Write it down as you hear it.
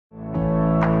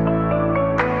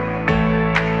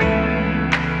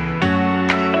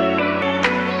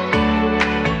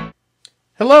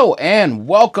Hello and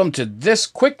welcome to this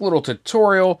quick little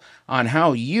tutorial on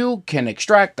how you can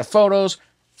extract the photos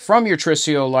from your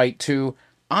Trisio Lite 2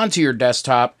 onto your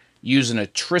desktop using a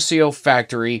Trisio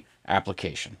factory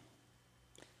application.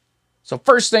 So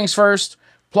first things first,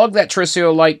 plug that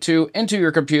Trisio Lite 2 into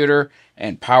your computer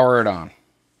and power it on.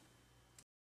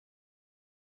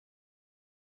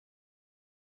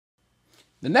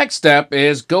 The next step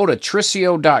is go to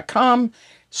Trisio.com,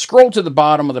 scroll to the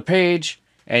bottom of the page,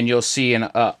 and you'll see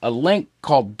a link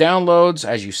called Downloads,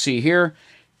 as you see here.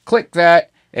 Click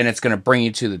that, and it's going to bring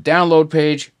you to the download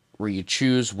page where you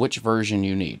choose which version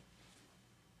you need.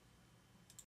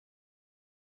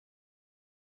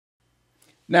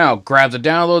 Now, grab the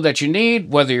download that you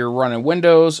need, whether you're running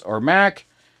Windows or Mac.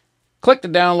 Click the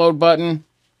download button,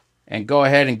 and go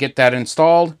ahead and get that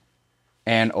installed,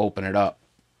 and open it up.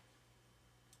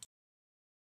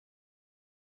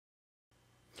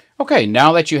 Okay,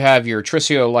 now that you have your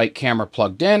Trisio Lite camera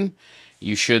plugged in,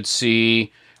 you should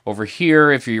see over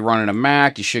here, if you're running a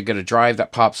Mac, you should get a drive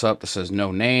that pops up that says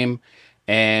no name.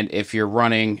 And if you're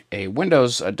running a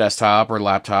Windows desktop or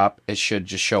laptop, it should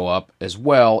just show up as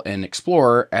well in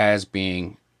Explorer as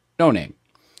being no name.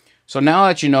 So now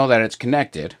that you know that it's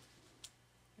connected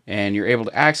and you're able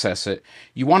to access it,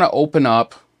 you want to open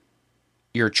up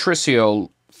your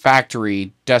Trisio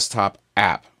factory desktop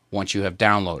app once you have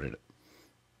downloaded it.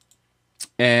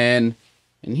 And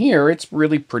in here, it's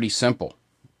really pretty simple.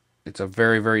 It's a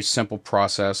very, very simple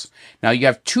process. Now, you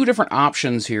have two different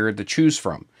options here to choose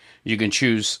from. You can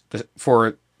choose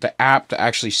for the app to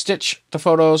actually stitch the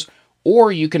photos,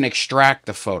 or you can extract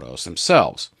the photos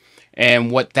themselves.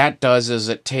 And what that does is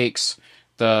it takes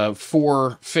the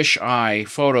 4 fisheye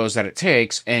photos that it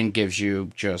takes and gives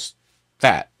you just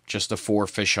that, just the 4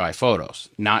 fisheye photos,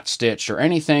 not stitched or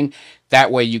anything.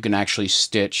 That way you can actually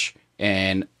stitch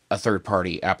and a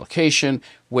third-party application,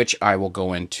 which I will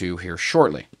go into here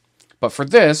shortly. But for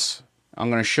this, I'm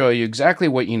going to show you exactly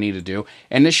what you need to do,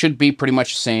 and this should be pretty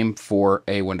much the same for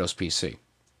a Windows PC.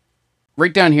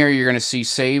 Right down here, you're going to see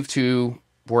Save to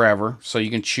Wherever, so you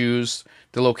can choose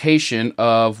the location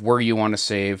of where you want to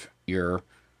save your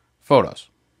photos.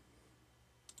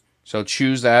 So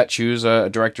choose that, choose a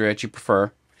directory that you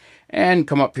prefer, and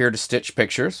come up here to Stitch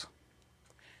Pictures.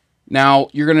 Now,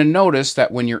 you're going to notice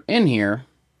that when you're in here,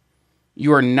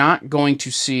 you are not going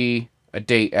to see a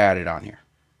date added on here.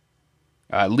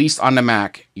 At least on the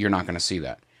Mac, you're not going to see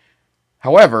that.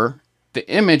 However, the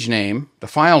image name, the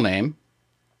file name,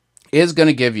 is going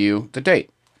to give you the date.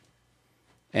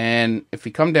 And if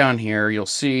we come down here, you'll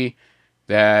see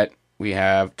that we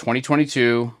have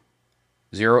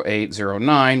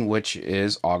 2022-0809, which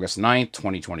is August 9th,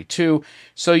 2022.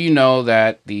 So you know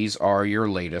that these are your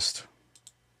latest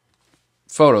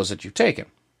photos that you've taken.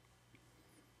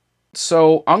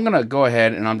 So I'm going to go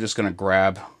ahead and I'm just going to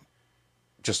grab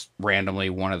just randomly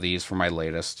one of these for my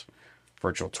latest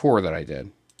virtual tour that I did.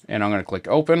 And I'm going to click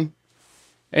open.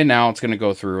 And now it's going to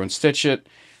go through and stitch it.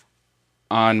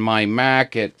 On my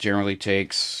Mac, it generally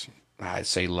takes, I'd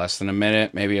say, less than a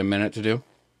minute, maybe a minute to do.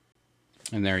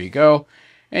 And there you go.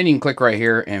 And you can click right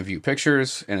here and view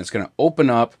pictures. And it's going to open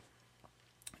up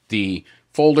the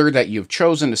folder that you've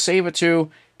chosen to save it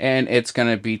to. And it's going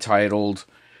to be titled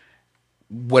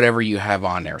whatever you have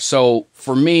on there. So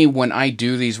for me, when I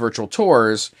do these virtual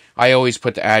tours, I always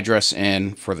put the address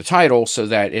in for the title so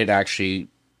that it actually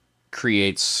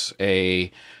creates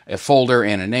a folder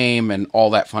and a name and all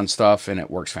that fun stuff, and it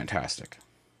works fantastic.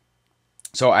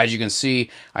 So as you can see,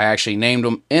 I actually named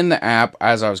them in the app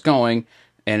as I was going,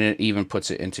 and it even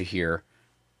puts it into here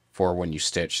for when you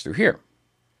stitch through here.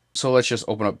 So let's just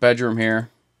open up bedroom here.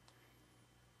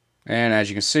 And as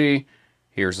you can see,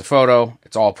 here's the photo.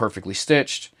 It's all perfectly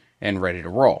stitched and ready to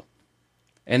roll.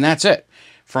 And that's it.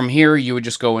 From here, you would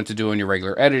just go into doing your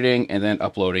regular editing and then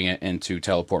uploading it into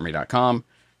teleportme.com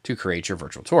to create your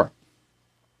virtual tour.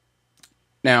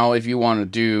 Now, if you want to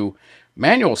do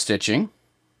manual stitching,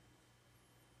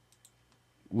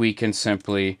 we can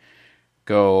simply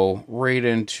go right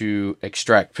into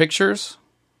Extract Pictures.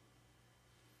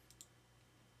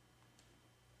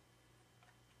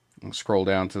 And scroll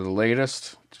down to the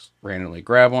latest. Just randomly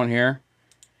grab one here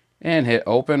and hit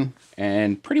open.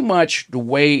 And pretty much the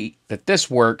way that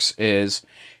this works is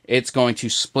it's going to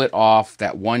split off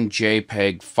that one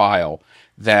JPEG file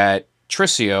that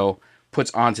Trisio puts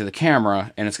onto the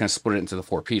camera, and it's going to split it into the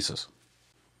 4 pieces.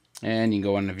 And you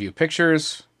can go into view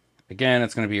pictures. Again,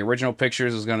 it's going to be original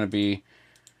pictures is going to be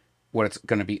what it's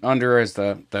going to be under as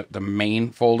the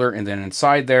main folder. And then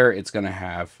inside there, it's going to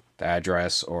have the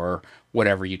address or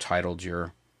whatever you titled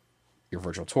your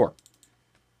virtual tour.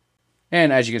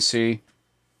 And as you can see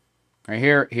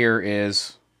right here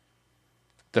is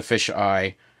the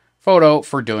fisheye photo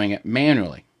for doing it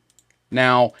manually.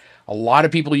 Now, a lot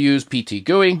of people use PT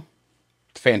GUI.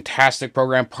 Fantastic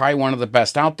program, probably one of the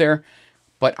best out there,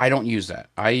 but I don't use that.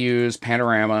 I use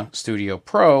Panorama Studio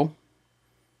Pro,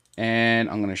 and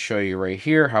I'm going to show you right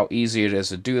here how easy it is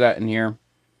to do that in here.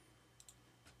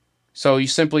 So you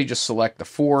simply just select the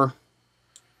 4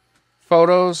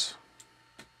 photos,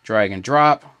 drag and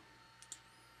drop,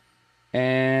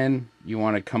 and you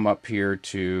want to come up here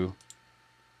to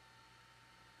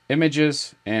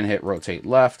Images and hit Rotate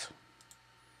Left.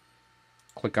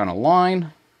 Click on a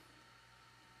line,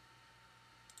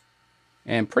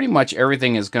 and pretty much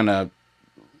everything is going to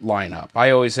line up. I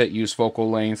always hit Use Focal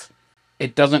Length.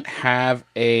 It doesn't have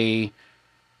a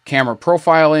camera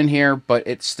profile in here, but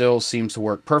it still seems to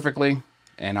work perfectly,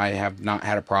 and I have not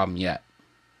had a problem yet.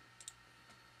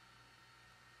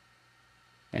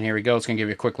 And here we go. It's going to give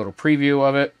you a quick little preview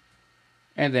of it,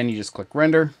 and then you just click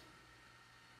Render.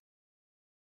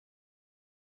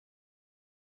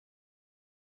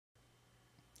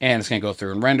 And it's going to go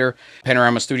through and render.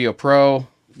 Panorama Studio Pro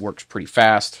works pretty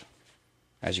fast,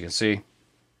 as you can see.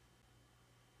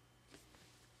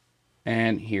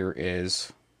 And here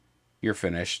is your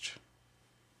finished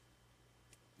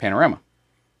panorama.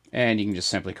 And you can just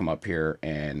simply come up here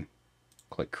and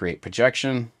click Create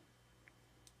Projection.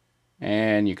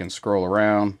 And you can scroll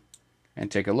around and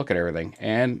take a look at everything.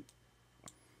 And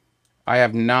I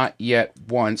have not yet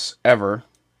once ever,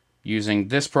 using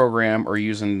this program or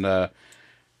using the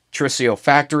Trisio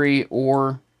factory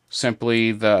or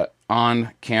simply the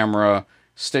on-camera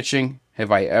stitching,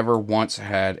 have I ever once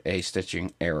had a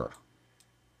stitching error.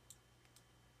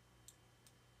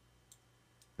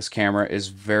 This camera is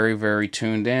very, very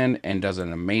tuned in and does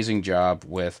an amazing job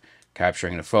with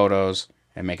capturing the photos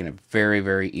and making it very,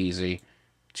 very easy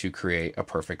to create a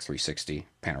perfect 360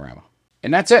 panorama.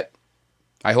 And that's it.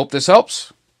 I hope this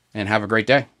helps, and have a great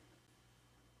day.